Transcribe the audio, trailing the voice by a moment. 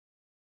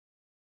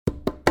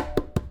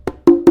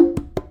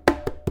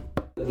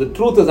The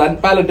truth is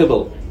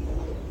unpalatable,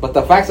 but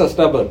the facts are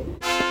stubborn.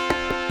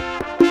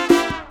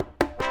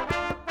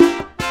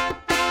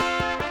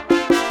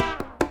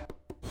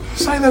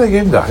 Say that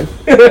again, Dave.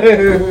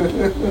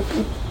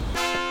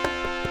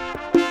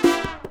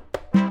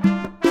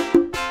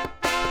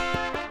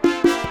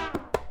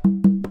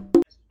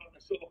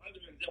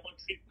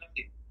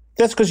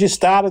 That's because you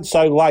started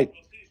so late.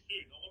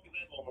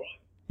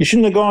 You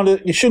shouldn't have gone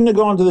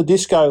to the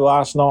disco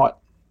last night.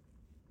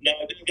 No,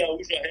 I didn't go. I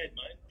wish I had,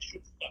 mate. I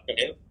should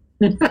fucking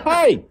have.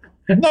 Hey,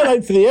 no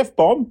need for the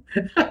F-bomb.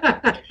 I should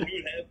have,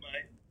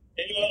 mate.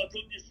 Anyway, I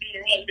thought this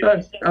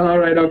soon, All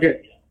right,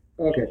 okay.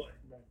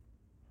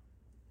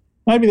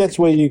 Maybe that's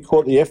where you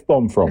caught the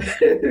F-bomb from.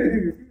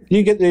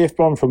 You get the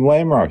F-bomb from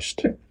Lamb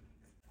Roast.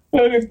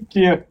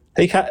 Yeah.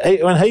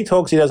 When he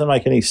talks, he doesn't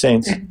make any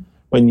sense.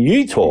 When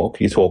you talk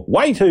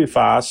way too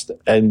fast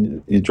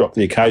and you drop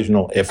the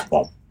occasional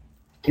F-bomb.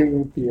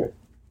 The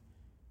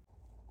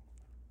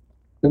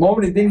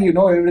moment you think you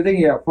know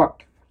everything, you're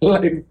fucked.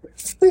 Like,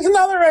 There's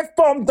another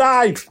F-bomb,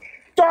 Dave!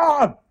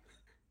 God!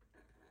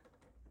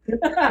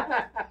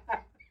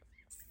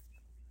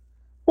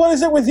 What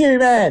is it with you,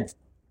 man?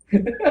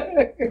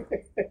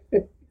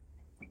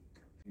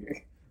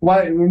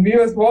 when we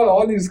were small,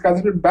 all these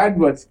considered bad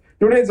words.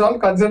 Today it's all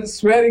considered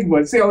swearing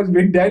words. See how it's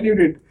been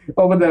diluted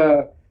over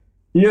the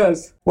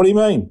years. What do you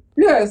mean?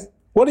 Yes.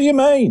 What do you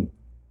mean?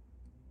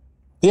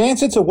 The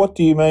answer to what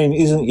do you mean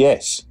isn't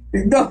yes.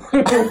 No.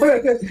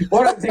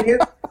 What I'm saying is,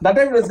 that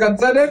time it was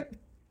considered,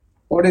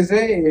 what is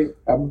it,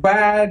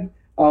 bad,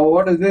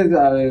 what is this,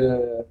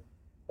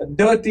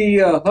 dirty,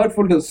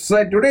 hurtful to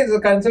society. Today it's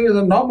considered as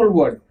a normal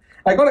word.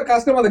 I got a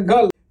customer, the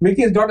girl,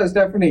 Vicky's daughter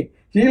Stephanie.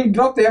 She'll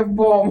drop the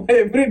F-bomb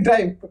every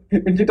time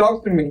when she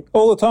talks to me.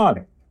 All the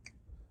time.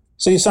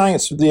 So you're saying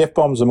the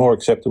F-bombs are more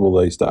acceptable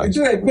these days?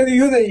 Right, because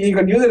you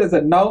can use it as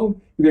a noun,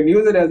 you can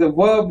use it as a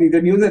verb, you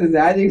can use it as an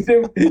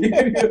adjective, you can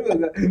use it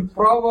as a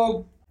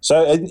proverb.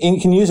 So and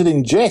you can use it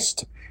in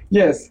jest?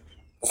 Yes.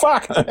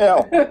 Fuck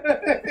hell.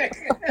 That's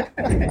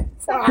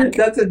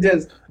a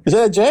jest. Is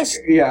that a jest?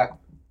 Yeah.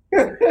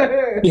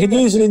 You can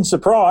use it in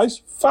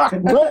surprise. Fuck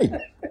me.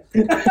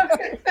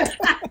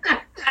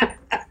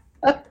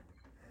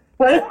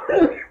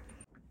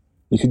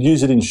 You could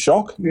use it in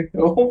shock.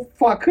 Oh,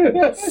 fuck.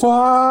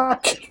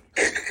 Fuck.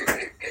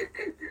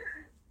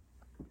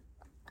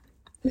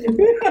 You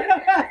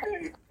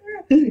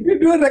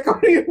do a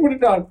recording and put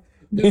it on.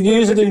 You could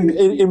use it in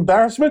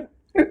embarrassment.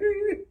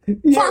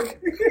 Fuck.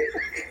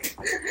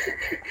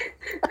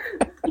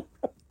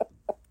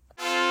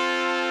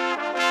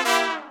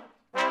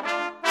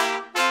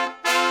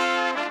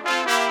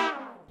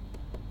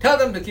 Tell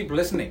them to keep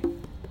listening.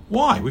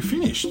 Why? We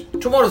finished.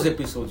 Tomorrow's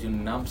episode, you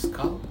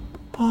numbskull.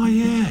 Oh,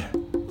 yeah.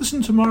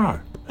 Listen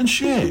tomorrow and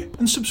share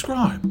and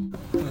subscribe.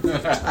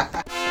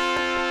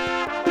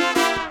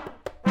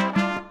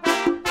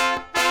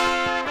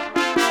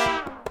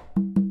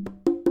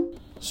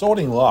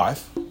 Sorting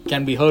Life?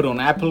 Can be heard on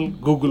Apple,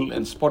 Google,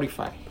 and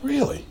Spotify.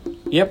 Really?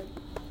 Yep.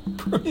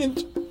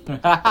 Brilliant.